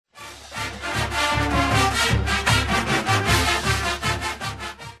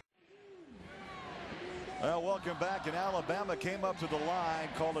back, and Alabama came up to the line,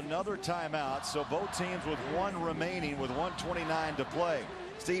 called another timeout. So both teams with one remaining with 1:29 to play.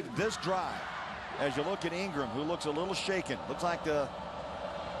 Steve, this drive, as you look at Ingram, who looks a little shaken, looks like they're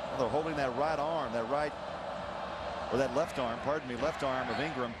holding that right arm, that left arm, pardon me, left arm of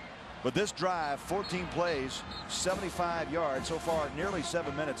Ingram. But this drive, 14 plays, 75 yards so far, nearly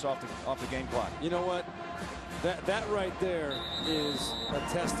 7 minutes off the game clock. You know what? That right there is a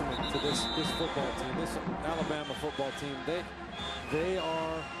testament to this football team, this Alabama football team. They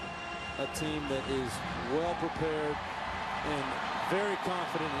are a team that is well prepared and very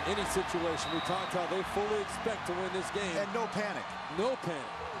confident in any situation. We talked how they fully expect to win this game. And no panic. No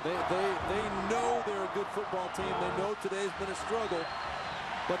panic. They know they're a good football team. They know today's been a struggle.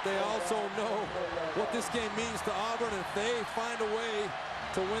 But they also know what this game means to Auburn. If they find a way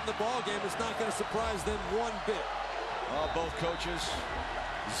to win the ball game, it's not going to surprise them one bit. Both coaches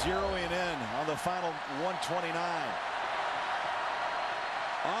zeroing in on the final 1:29.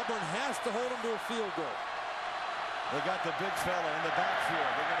 Auburn has to hold them to a field goal. They got the big fella in the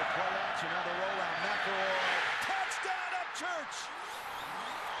backfield. They're going to play action on the rollout. McElroy. Touchdown, Upchurch.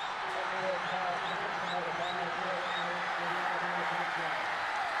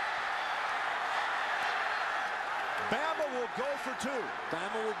 Bama will go for two.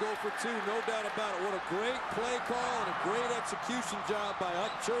 Bama will go for two, no doubt about it. What a great play call and a great execution job by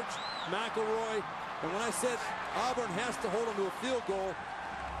Upchurch, McElroy. And when I said Auburn has to hold them to a field goal,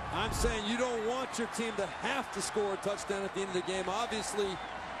 I'm saying you don't want your team to have to score a touchdown at the end of the game. Obviously,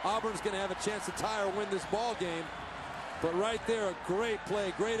 Auburn's going to have a chance to tie or win this ball game. But right there, a great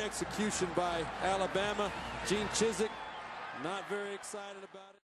play, great execution by Alabama. Gene Chizik, not very excited about it.